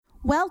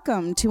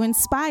Welcome to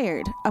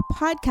Inspired, a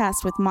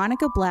podcast with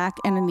Monica Black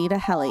and Anita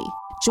Helly.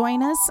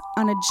 Join us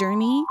on a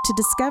journey to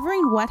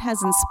discovering what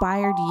has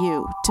inspired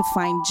you to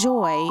find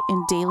joy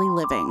in daily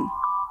living.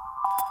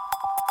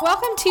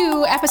 Welcome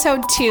to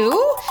episode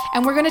 2,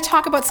 and we're going to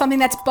talk about something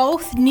that's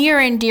both near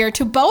and dear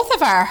to both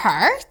of our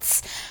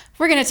hearts.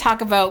 We're going to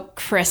talk about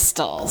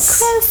crystals.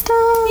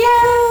 Crystals!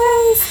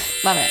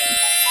 Yes! Love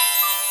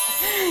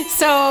it.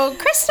 So,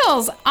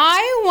 crystals,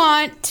 I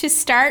want to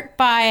start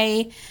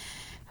by...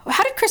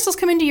 How did crystals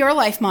come into your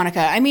life, Monica?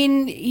 I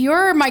mean,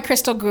 you're my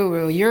crystal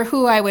guru. You're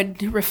who I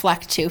would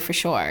reflect to for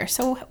sure.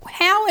 So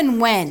how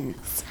and when?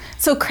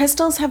 So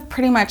crystals have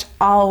pretty much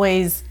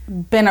always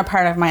been a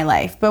part of my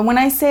life. But when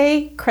I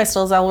say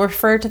crystals, I'll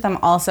refer to them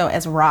also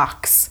as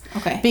rocks.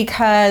 Okay.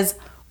 Because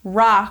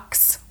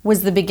rocks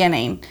was the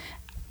beginning.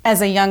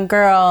 As a young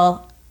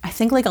girl, I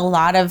think like a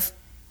lot of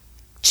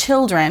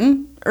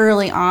children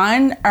early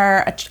on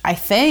are, I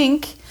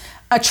think,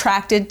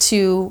 attracted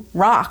to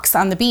rocks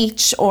on the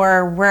beach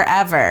or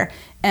wherever,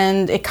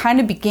 and it kind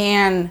of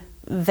began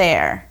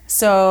there.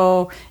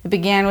 So it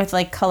began with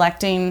like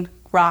collecting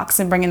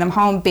rocks and bringing them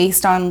home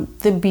based on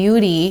the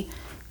beauty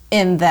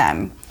in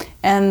them,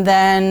 and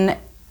then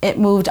it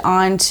moved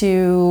on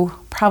to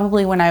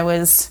probably when I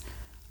was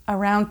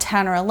around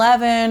 10 or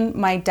 11.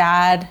 My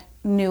dad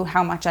knew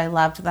how much I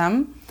loved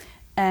them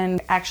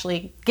and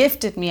actually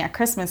gifted me at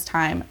Christmas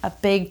time a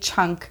big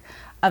chunk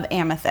of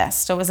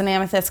amethyst. So it was an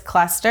amethyst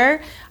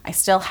cluster. I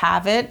still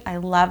have it. I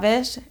love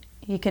it.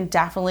 You can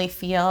definitely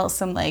feel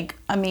some like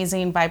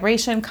amazing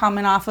vibration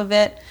coming off of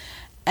it.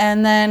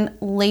 And then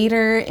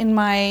later in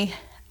my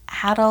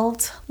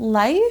adult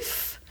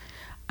life,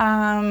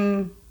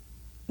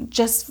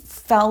 just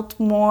felt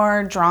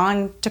more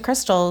drawn to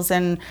crystals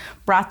and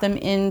brought them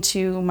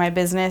into my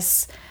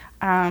business,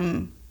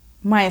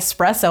 my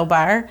espresso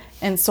bar,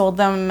 and sold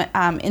them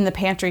in the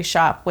pantry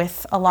shop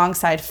with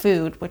alongside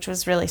food, which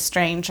was really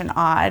strange and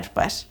odd,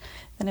 but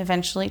then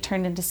eventually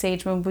turned into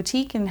Sage Moon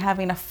Boutique and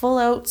having a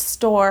full-out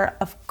store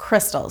of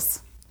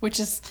crystals. Which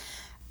is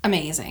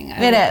amazing.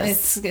 It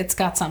is. It's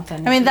got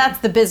something. I mean, that's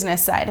the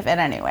business side of it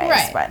anyways.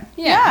 Right. But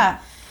yeah.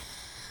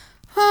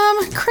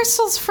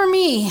 Crystals for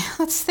me.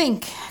 Let's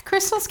think.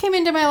 Crystals came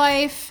into my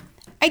life,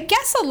 I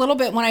guess, a little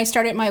bit when I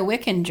started my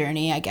Wiccan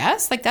journey, I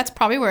guess. Like, that's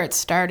probably where it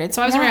started.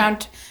 So I was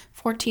around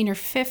 14 or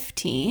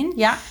 15.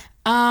 Yeah.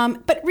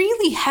 But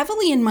really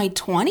heavily in my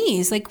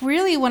 20s. Like,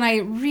 really, when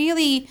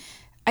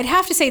I'd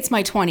have to say it's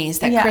my 20s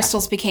that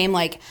crystals became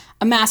like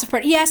a massive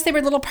part. Yes, they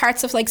were little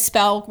parts of like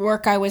spell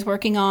work I was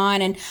working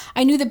on, and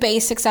I knew the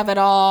basics of it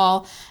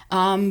all.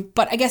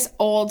 But I guess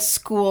old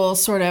school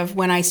sort of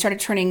when I started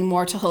turning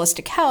more to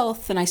holistic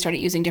health and I started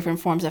using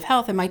different forms of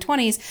health in my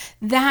 20s,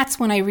 that's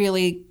when I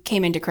really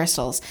came into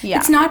crystals. Yeah.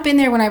 It's not been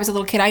there when I was a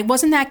little kid. I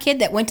wasn't that kid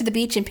that went to the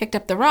beach and picked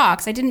up the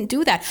rocks. I didn't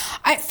do that.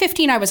 At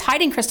 15, I was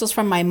hiding crystals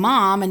from my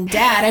mom and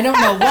dad. I don't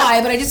know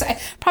why,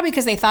 but probably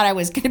because they thought I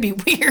was going to be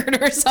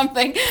weird or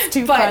something.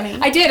 Too funny.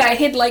 I did. I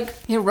hid like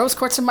rose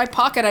quartz in my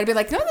pocket. I'd be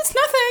like, no, that's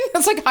nothing.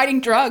 That's like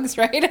hiding drugs,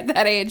 right, at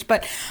that age.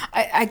 But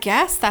I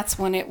guess that's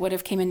when it would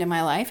have came into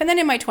my life. And then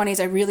in my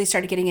 20s, I really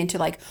started getting into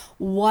like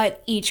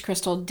what each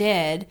crystal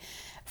did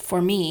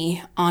for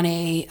me on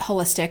a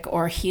holistic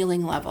or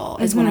healing level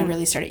is when I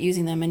really started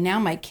using them. And now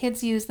my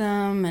kids use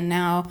them, and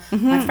now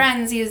my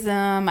friends use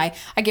them. I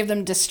give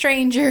them to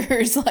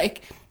strangers.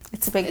 Like,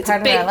 it's a big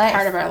part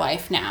of our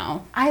life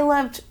now. I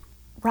loved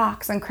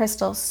rocks and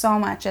crystals so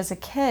much as a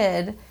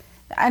kid.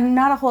 And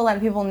not a whole lot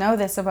of people know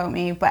this about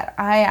me, but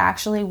I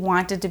actually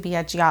wanted to be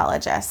a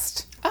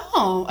geologist.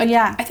 Oh,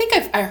 yeah. I think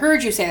I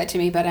heard you say that to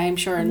me, but I'm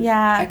sure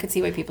I could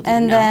see why people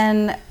didn't know.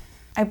 And then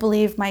I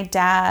believe my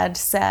dad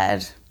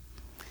said,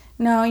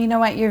 no, you know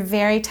what? You're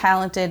very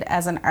talented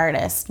as an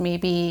artist.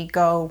 Maybe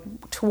go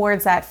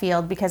towards that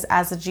field, because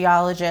as a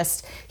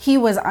geologist, he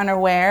was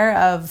unaware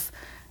of,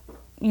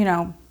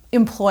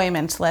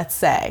 employment, let's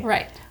say.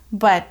 Right.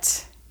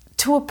 But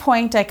to a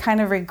point, I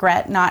kind of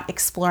regret not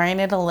exploring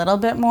it a little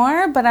bit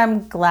more, but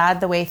I'm glad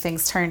the way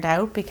things turned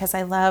out because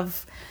I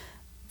love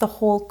the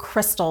whole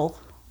crystal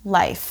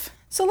life.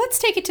 So let's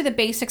take it to the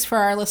basics for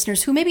our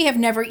listeners who maybe have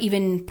never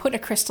even put a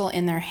crystal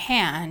in their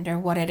hand or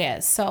what it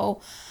is.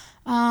 So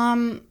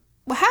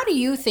how do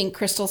you think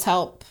crystals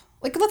help?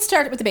 Like, let's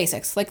start with the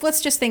basics. Like, let's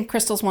just think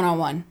crystals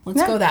 101.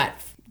 Let's go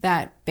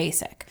that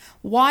basic.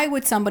 Why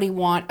would somebody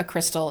want a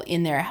crystal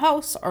in their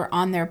house or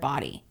on their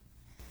body?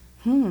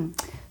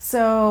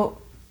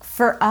 So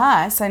for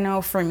us, I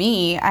know for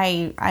me,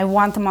 I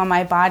want them on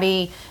my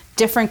body.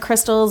 Different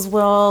crystals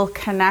will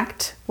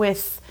connect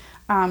with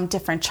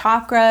different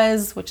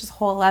chakras, which is a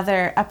whole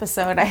other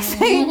episode, I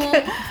think.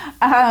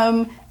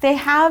 They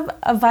have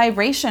a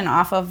vibration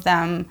off of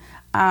them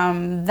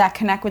that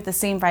connect with the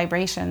same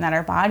vibration that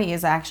our body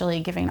is actually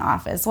giving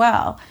off as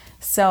well.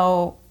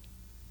 So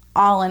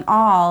all in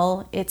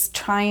all, it's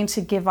trying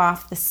to give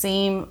off the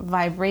same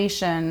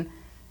vibration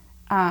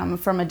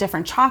from a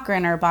different chakra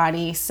in our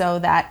body so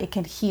that it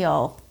can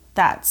heal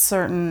that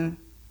certain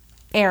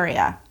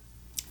area.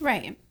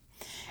 Right.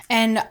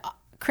 And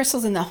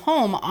crystals in the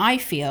home, I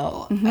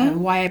feel,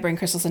 why I bring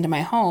crystals into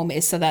my home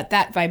is so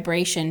that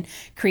vibration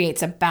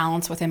creates a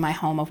balance within my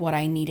home of what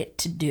I need it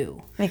to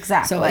do.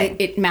 Exactly. So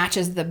it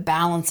matches the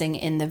balancing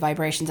in the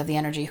vibrations of the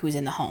energy who's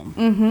in the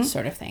home,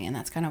 sort of thing. And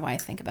that's kind of why I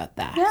think about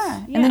that.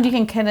 Yeah. And then you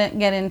can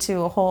get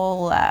into a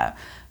whole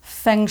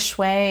feng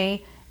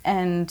shui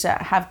and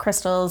have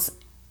crystals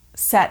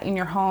set in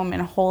your home in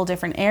a whole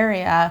different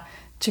area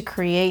to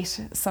create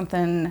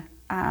something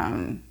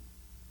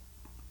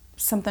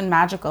something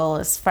magical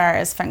as far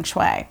as feng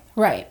shui.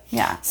 Right.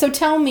 Yeah. So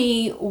tell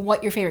me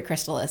what your favorite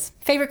crystal is.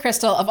 Favorite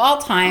crystal of all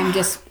time.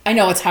 I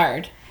know it's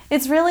hard.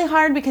 It's really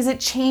hard because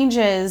it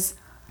changes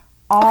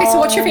all. Okay, so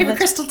what's your favorite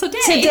crystal today?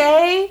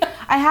 Today,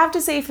 I have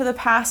to say for the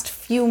past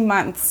few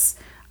months,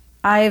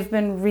 I've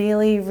been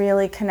really,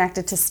 really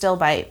connected to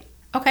Stillbite.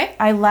 Okay.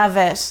 I love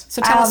it.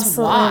 So tell us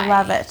why. Absolutely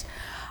love it.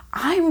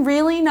 I'm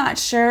really not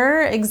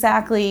sure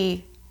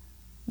exactly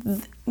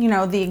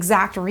the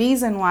exact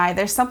reason why.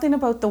 There's something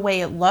about the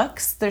way it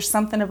looks, there's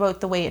something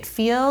about the way it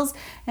feels,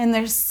 and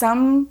there's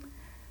some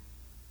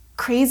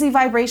crazy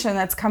vibration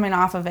that's coming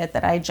off of it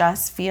that I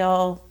just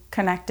feel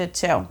connected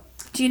to.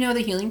 Do you know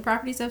the healing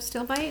properties of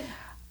Stillbite?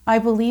 I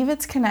believe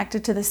it's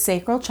connected to the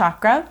sacral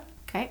chakra.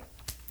 Okay.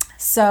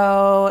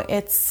 So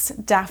it's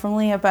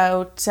definitely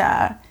about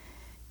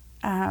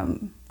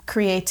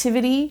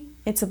creativity.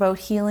 It's about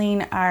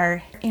healing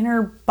our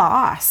inner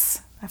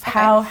boss of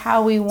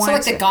how we want. So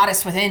like the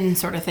goddess within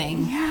sort of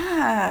thing.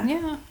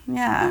 Yeah.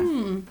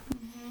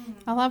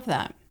 I love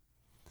that.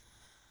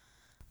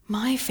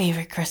 My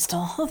favorite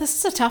crystal. Oh, this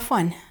is a tough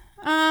one.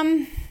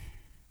 God,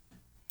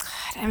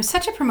 I'm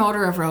such a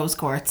promoter of rose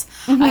quartz.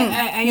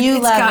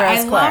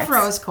 I love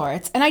rose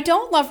quartz. And I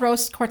don't love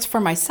rose quartz for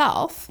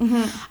myself.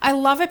 I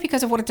love it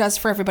because of what it does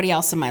for everybody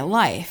else in my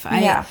life.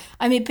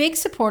 I'm a big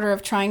supporter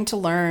of trying to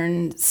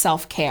learn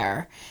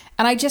self-care.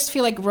 And I just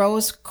feel like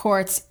rose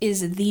quartz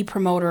is the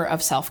promoter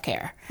of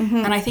self-care.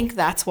 And I think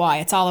that's why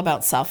it's all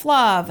about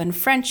self-love and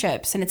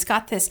friendships. And it's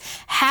got this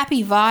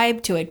happy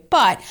vibe to it.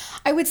 But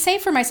I would say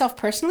for myself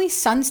personally,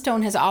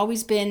 sunstone has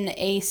always been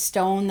a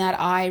stone that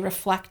I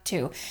reflect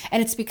to.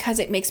 And it's because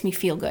it makes me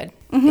feel good.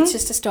 It's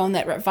just a stone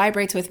that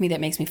vibrates with me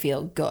that makes me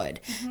feel good.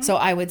 So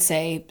I would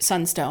say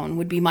sunstone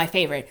would be my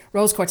favorite.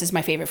 Rose quartz is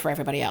my favorite for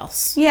everybody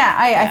else. Yeah,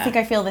 I think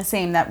I feel the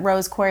same, that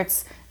rose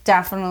quartz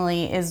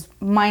definitely is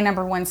my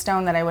number one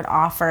stone that I would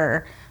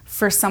offer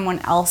for someone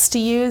else to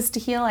use to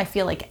heal. I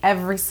feel like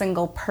every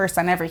single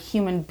person, every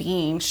human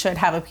being should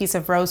have a piece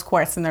of rose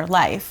quartz in their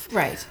life.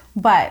 Right.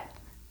 But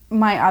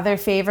my other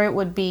favorite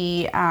would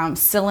be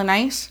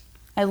selenite.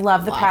 I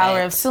love the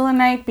power of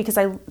selenite because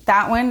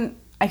that one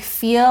I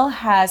feel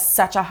has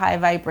such a high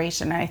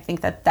vibration, and I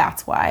think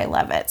that's why I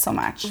love it so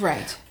much.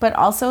 Right. But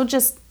also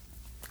just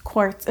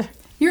quartz.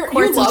 You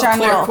love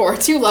clear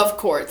quartz. You love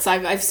quartz.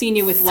 I've seen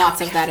you with lots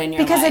of that in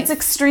your life. Because it's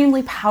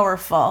extremely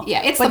powerful.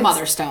 Yeah, it's the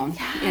mother stone.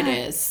 Yeah, it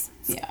is.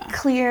 Yeah.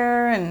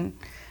 Clear and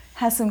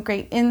has some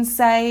great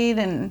insight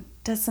and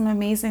does some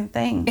amazing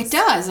things. It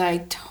does.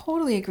 I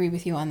totally agree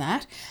with you on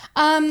that.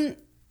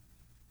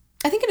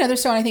 I think another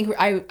stone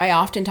I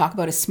often talk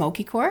about is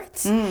smoky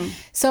quartz.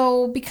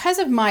 So because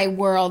of my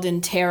world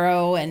in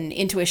tarot and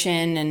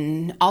intuition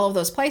and all of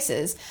those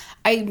places,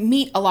 I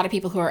meet a lot of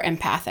people who are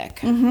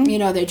empathic.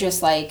 They're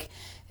just like,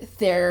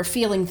 they're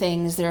feeling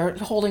things, they're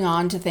holding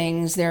on to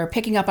things, they're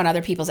picking up on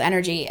other people's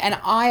energy. And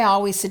I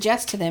always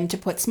suggest to them to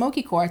put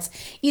smoky quartz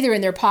either in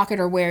their pocket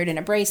or wear it in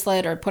a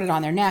bracelet or put it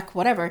on their neck,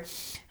 whatever.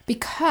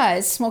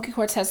 Because smoky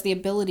quartz has the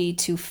ability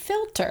to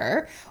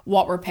filter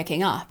what we're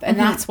picking up. And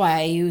that's why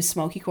I use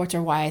smoky quartz,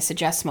 or why I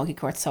suggest smoky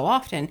quartz so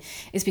often,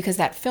 is because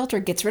that filter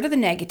gets rid of the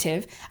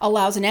negative,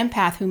 allows an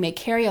empath who may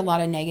carry a lot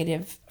of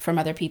negative from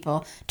other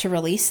people to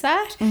release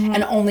that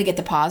and only get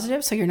the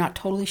positive, so you're not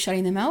totally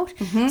shutting them out.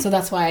 So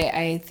that's why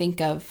I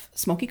think of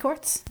smoky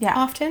quartz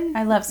often.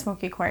 I love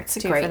smoky quartz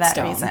too for that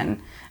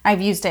reason.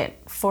 I've used it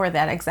for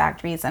that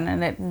exact reason,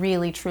 and it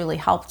really, truly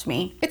helped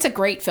me. It's a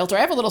great filter.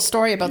 I have a little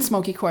story about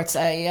smoky quartz.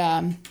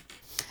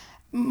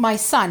 My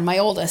son, my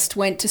oldest,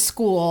 went to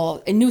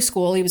school, a new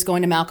school. He was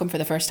going to Malcolm for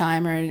the first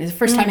time, or his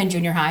first time in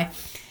junior high.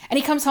 And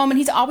he comes home, and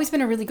he's always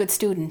been a really good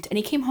student. And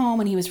he came home,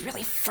 and he was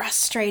really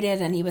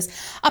frustrated, and he was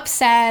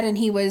upset, and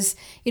he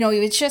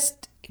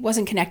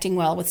wasn't connecting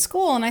well with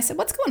school. And I said,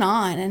 "What's going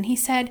on?" And he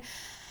said,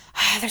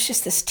 "There's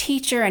just this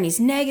teacher, and he's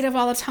negative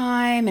all the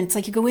time. And it's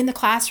like you go in the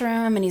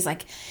classroom, and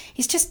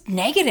he's just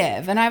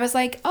negative." And I was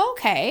like,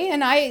 "Okay."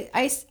 And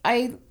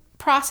I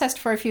processed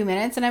for a few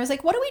minutes, and I was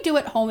like, what do we do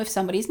at home if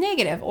somebody's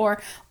negative?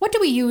 Or what do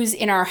we use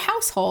in our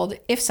household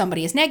if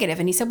somebody is negative?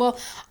 And he said, well,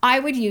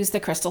 I would use the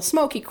crystal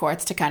smoky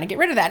quartz to kind of get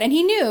rid of that. And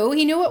he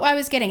knew what I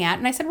was getting at.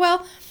 And I said,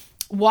 well,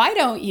 why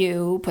don't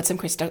you put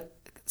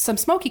some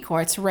smoky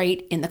quartz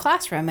right in the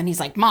classroom? And he's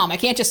like, Mom, I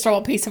can't just throw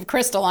a piece of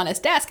crystal on his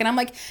desk. And I'm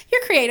like,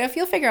 you're creative,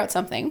 you'll figure out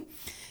something.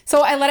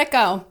 So I let it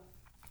go.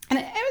 And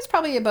it was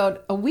probably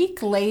about a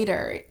week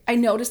later, I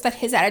noticed that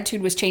his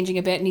attitude was changing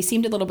a bit and he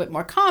seemed a little bit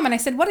more calm. And I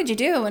said, what did you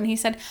do? And he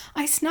said,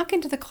 I snuck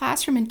into the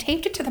classroom and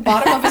taped it to the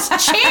bottom of his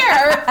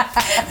chair.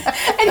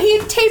 And he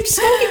had taped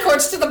smoking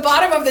cords to the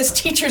bottom of this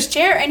teacher's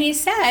chair. And he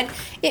said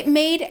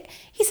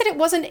it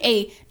wasn't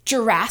a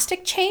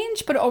drastic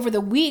change, but over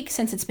the week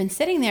since it's been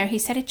sitting there, he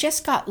said it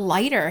just got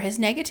lighter. His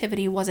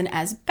negativity wasn't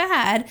as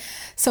bad.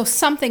 So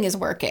something is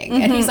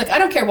working. And he's like, I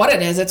don't care what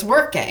it is, it's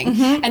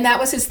working. And that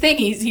was his thing.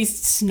 He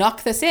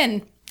snuck this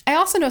in. I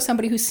also know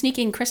somebody who's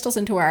sneaking crystals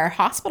into our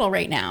hospital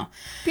right now.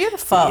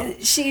 Beautiful.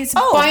 She's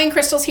buying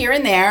crystals here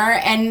and there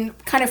and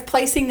kind of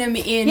placing them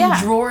in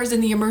drawers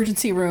in the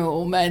emergency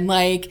room. And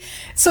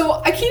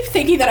so I keep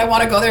thinking that I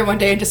want to go there one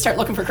day and just start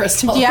looking for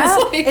crystals. Yeah,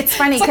 it's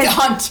funny because a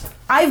hunt.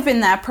 I've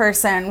been that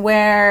person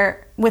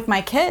where with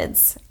my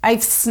kids,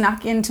 I've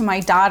snuck into my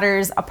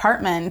daughter's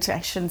apartment. I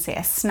shouldn't say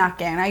I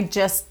snuck in. I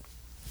just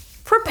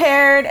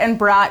prepared and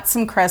brought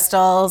some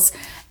crystals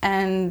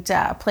and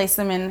placed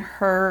them in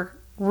her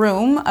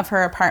room of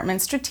her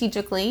apartment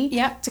strategically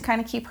to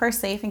kind of keep her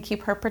safe and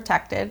keep her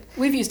protected.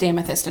 We've used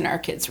amethyst in our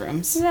kids'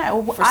 rooms. Yeah,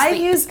 I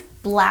used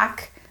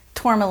black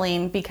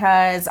tourmaline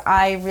because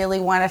I really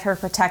wanted her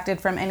protected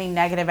from any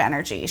negative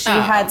energy. She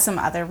had some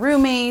other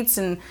roommates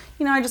and,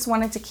 I just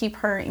wanted to keep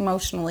her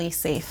emotionally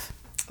safe.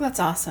 That's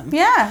awesome.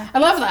 Yeah. I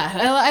love that.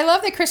 I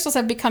love that crystals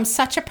have become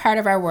such a part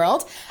of our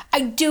world.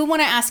 I do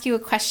want to ask you a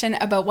question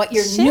about what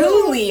you're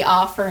newly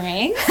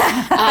offering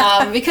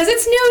because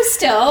it's new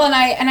still.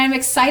 And I'm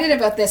excited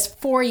about this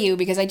for you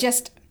because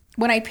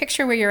when I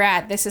picture where you're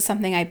at, this is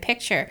something I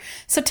picture.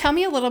 So tell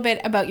me a little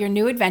bit about your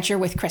new adventure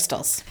with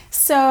crystals.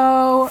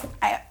 So,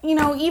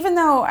 even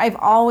though I've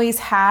always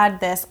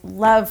had this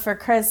love for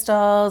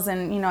crystals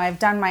and, I've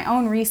done my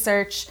own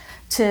research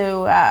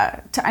to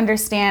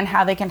understand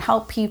how they can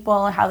help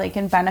people, how they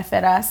can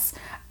benefit us,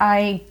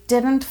 I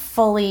didn't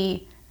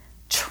fully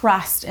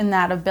trust in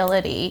that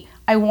ability.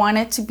 I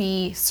wanted to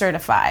be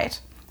certified.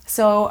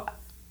 So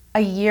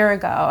a year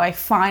ago, I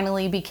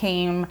finally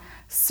became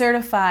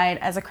certified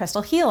as a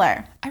crystal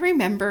healer. I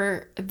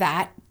remember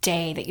that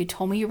day that you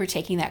told me you were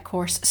taking that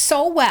course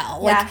so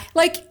well.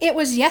 Like it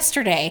was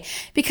yesterday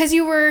because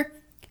you were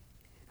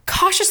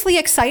cautiously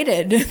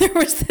excited. There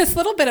was this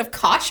little bit of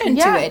caution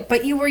to it,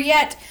 but you were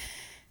yet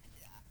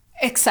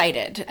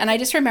excited. And I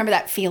just remember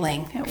that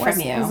feeling from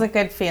you. It was a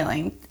good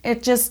feeling.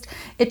 It just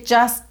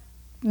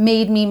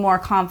made me more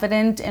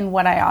confident in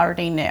what I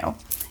already knew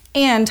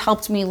and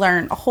helped me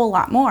learn a whole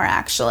lot more,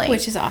 actually.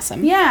 Which is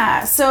awesome.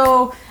 Yeah.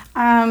 So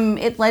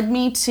it led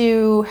me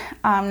to,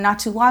 not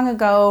too long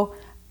ago,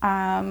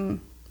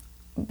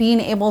 being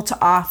able to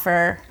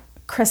offer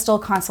crystal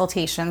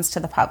consultations to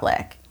the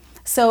public.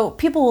 So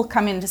people will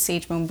come into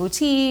Sage Moon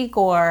Boutique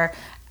or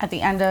at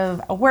the end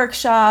of a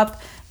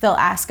workshop, they'll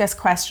ask us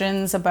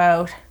questions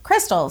about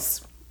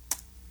crystals.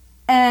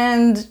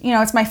 And,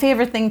 it's my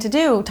favorite thing to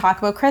do, talk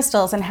about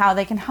crystals and how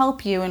they can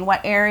help you in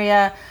what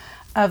area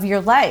of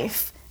your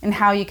life and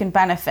how you can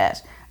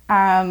benefit.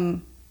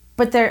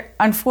 But there,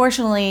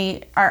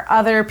 unfortunately, are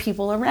other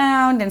people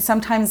around, and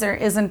sometimes there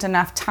isn't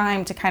enough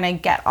time to kind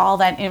of get all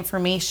that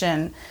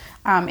information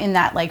in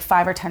that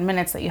 5 or 10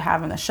 minutes that you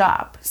have in the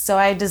shop. So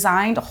I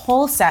designed a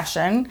whole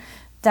session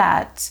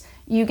that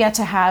you get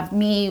to have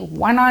me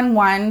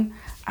one-on-one.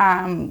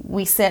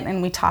 We sit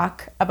and we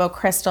talk about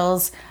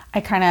crystals.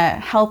 I kind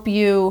of help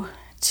you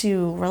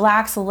to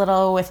relax a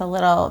little with a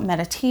little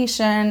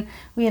meditation.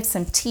 We have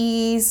some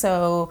tea,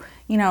 so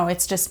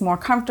it's just more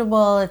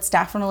comfortable. It's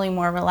definitely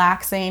more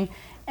relaxing.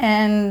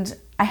 And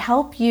I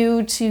help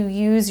you to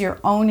use your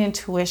own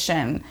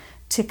intuition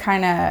to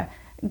kind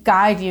of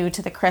guide you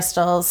to the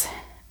crystals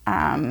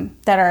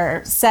that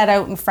are set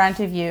out in front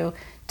of you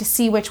to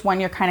see which one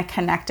you're kind of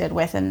connected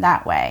with in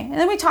that way. And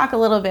then we talk a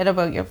little bit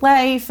about your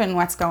life and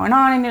what's going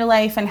on in your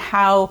life and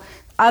how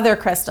other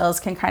crystals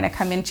can kind of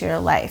come into your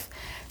life.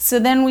 So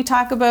then we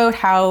talk about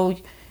how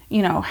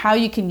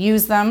you can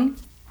use them,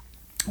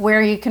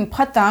 where you can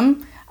put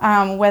them,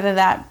 whether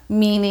that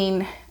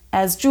meaning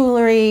as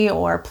jewelry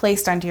or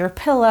placed under your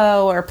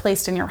pillow or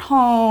placed in your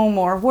home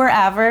or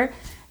wherever.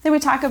 Then we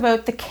talk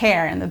about the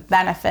care and the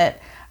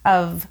benefit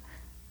of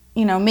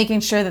making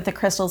sure that the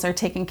crystals are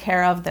taken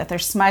care of, that they're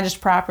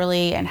smudged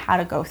properly, and how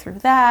to go through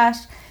that.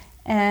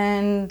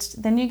 And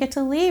then you get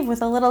to leave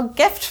with a little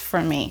gift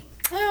from me.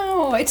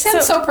 Oh, it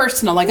sounds so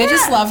personal. I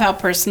just love how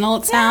personal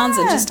it sounds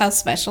and just how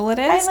special it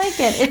is. I like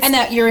it. And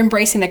that you're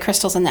embracing the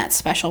crystals in that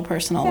special,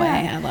 personal way.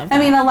 I love that. I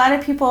mean, a lot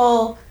of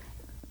people,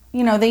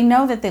 they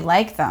know that they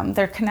like them.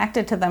 They're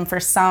connected to them for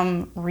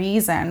some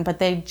reason, but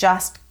they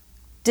just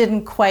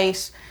didn't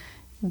quite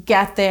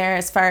get there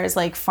as far as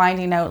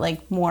finding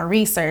out more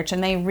research,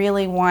 and they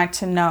really want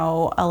to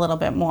know a little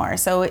bit more.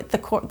 So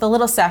the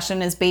little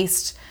session is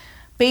based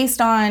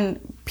on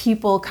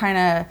people kind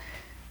of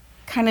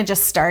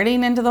just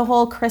starting into the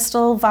whole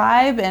crystal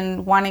vibe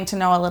and wanting to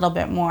know a little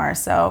bit more.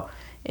 So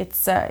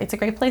it's a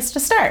great place to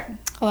start.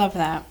 I love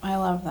that.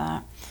 Well,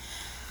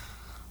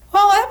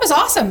 that was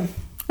awesome.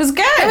 was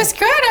good. It was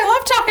good. I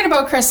love talking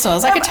about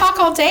crystals. I could talk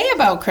all day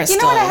about crystals.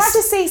 You know what? I have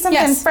to say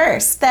something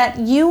first, that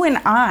you and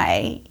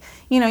I,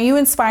 you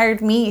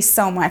inspired me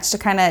so much to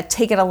kind of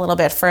take it a little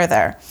bit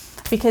further,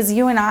 because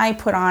you and I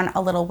put on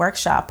a little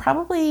workshop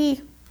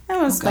probably,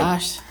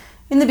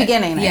 in the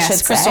beginning, I should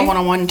say. Crystal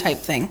 101 type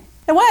thing.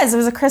 It was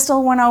a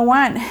Crystal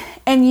 101.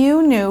 And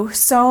you knew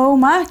so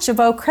much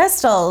about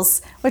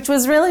crystals, which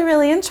was really,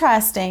 really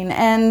interesting.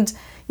 And,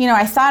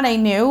 I thought I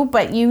knew,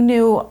 but you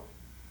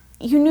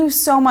knew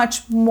so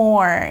much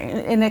more.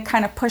 And it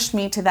kind of pushed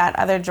me to that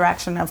other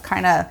direction of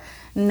kind of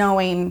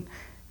knowing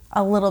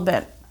a little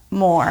bit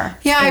more.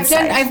 Yeah,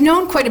 I've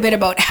known quite a bit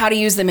about how to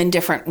use them in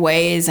different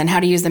ways and how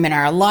to use them in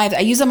our lives.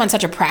 I use them on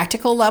such a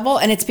practical level,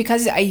 and it's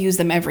because I use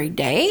them every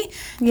day.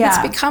 Yeah.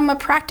 It's become a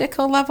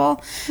practical level.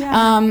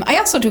 Yeah. I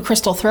also do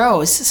crystal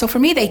throws. So for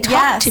me, they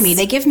talk to me.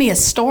 They give me a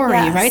story,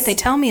 right? They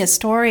tell me a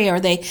story, or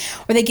they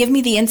give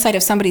me the insight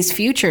of somebody's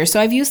future. So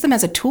I've used them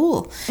as a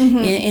tool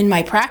in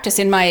my practice,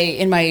 in my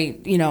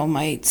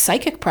my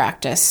psychic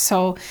practice.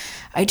 So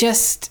I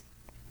guess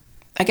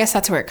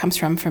that's where it comes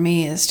from for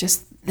me, is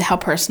just how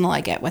personal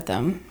I get with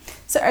them.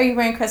 So are you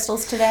wearing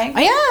crystals today?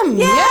 I am.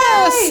 Yay!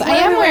 Yes, I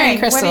am wearing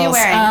crystals. What are you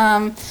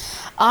wearing?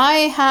 I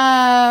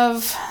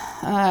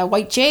have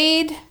white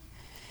jade.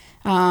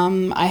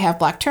 I have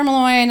black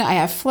tourmaline. I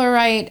have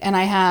fluorite, and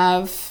I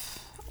have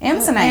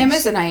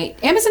Amazonite.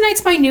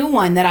 Amazonite's my new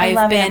one that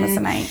I've been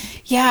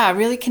Amazonite.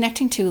 Really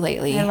connecting to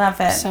lately. I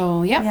love it.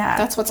 So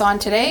that's what's on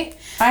today.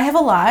 I have a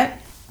lot.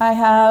 I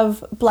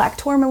have black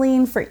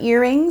tourmaline for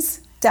earrings.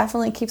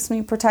 Definitely keeps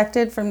me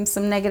protected from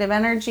some negative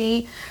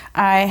energy.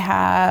 I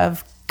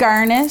have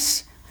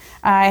garnet.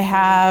 I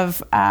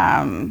have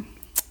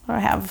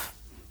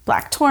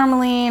black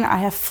tourmaline. I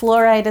have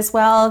fluorite as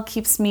well.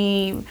 Keeps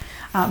me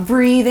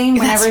breathing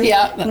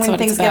when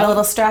things get a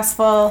little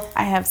stressful.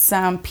 I have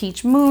some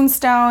peach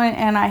moonstone,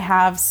 and I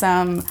have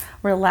some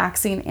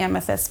relaxing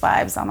amethyst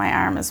vibes on my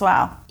arm as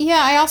well.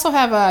 Yeah, I also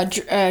have a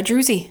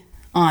druzy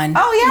on.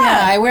 Oh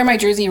yeah, I wear my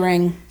druzy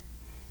ring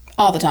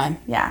all the time.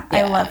 Yeah,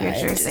 I love your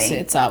jersey.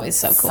 It's always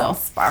so cool. So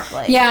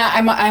sparkly. Yeah,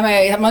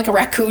 I'm like a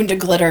raccoon to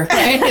glitter,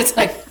 right? It's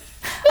like,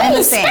 I'm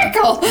the same.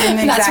 Sparkle.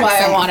 That's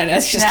why I wanted it. I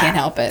just can't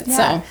help it.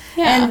 Yeah.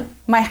 So, and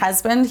my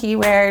husband, he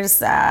wears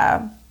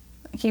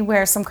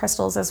some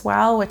crystals as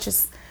well, which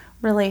is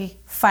really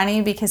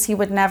funny because he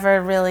would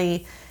never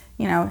really,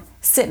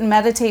 sit and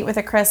meditate with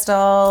a crystal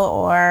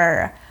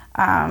or,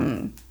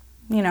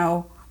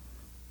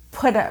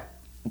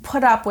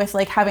 put up with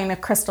like having a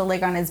crystal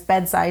like on his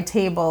bedside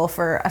table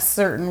for a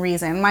certain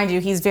reason. Mind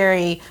you, he's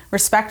very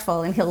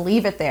respectful and he'll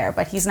leave it there,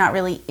 but he's not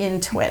really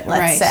into it,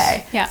 let's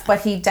say. Yeah.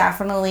 But he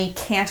definitely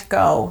can't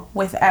go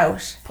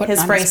without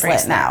his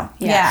bracelet now.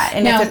 Yeah.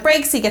 And if it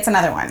breaks, he gets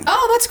another one.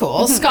 Oh, that's cool.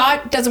 Mm-hmm.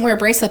 Scott doesn't wear a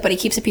bracelet, but he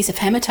keeps a piece of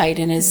hematite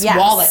in his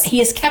wallet. He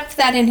has kept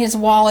that in his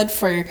wallet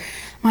for,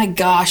 my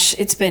gosh,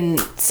 it's been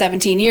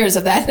 17 years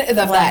of that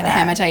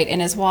hematite in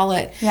his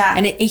wallet. Yeah.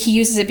 And he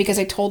uses it because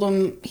I told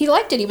him he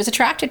liked it. He was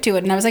attracted to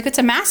it. And I was like, it's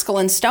a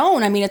masculine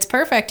stone. I mean, it's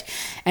perfect.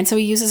 And so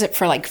he uses it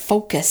for like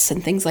focus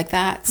and things like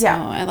that. So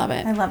I love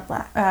it. I love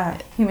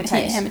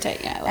hematite.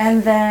 Hematite, yeah.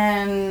 And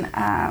then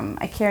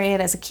I carry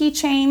it as a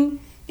keychain.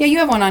 Yeah, you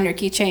have one on your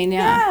keychain,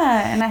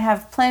 Yeah, and I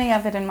have plenty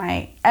of it in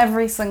my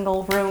every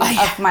single room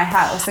of my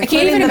house,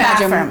 including I can't even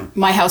imagine bathroom.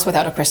 My house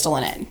without a crystal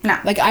in it. No.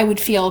 Like, I would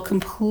feel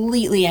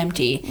completely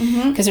empty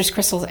because there's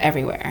crystals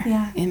everywhere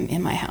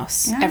in my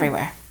house,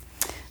 everywhere.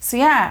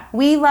 So,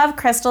 we love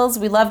crystals.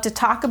 We love to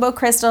talk about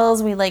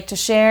crystals. We like to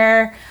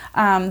share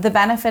the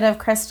benefit of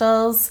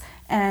crystals.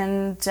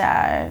 And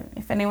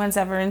if anyone's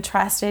ever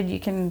interested, you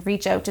can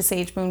reach out to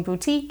Sage Moon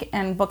Boutique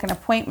and book an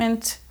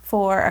appointment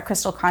for a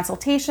crystal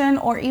consultation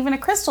or even a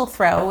crystal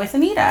throw with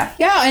Anita.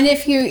 Yeah, and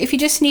if you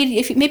just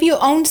need, maybe you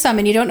own some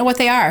and you don't know what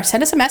they are,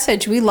 send us a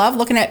message. We love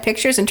looking at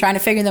pictures and trying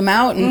to figure them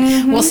out,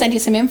 and we'll send you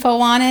some info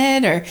on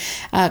it, or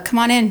come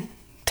on in,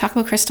 talk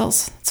about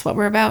crystals. That's what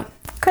we're about.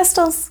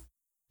 Crystals.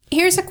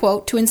 Here's a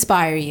quote to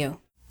inspire you.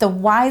 The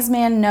wise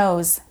man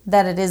knows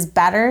that it is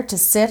better to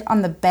sit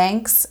on the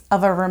banks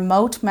of a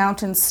remote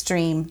mountain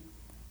stream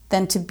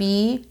than to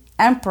be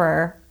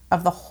emperor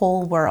of the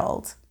whole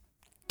world.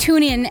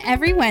 Tune in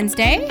every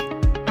Wednesday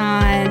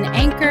on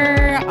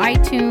Anchor,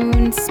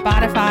 iTunes,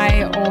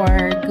 Spotify,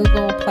 or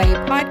Google Play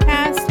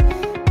Podcast.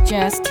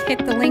 Just hit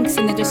the links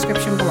in the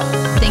description below.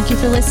 Thank you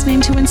for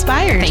listening to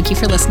Inspired. Thank you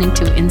for listening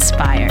to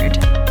Inspired.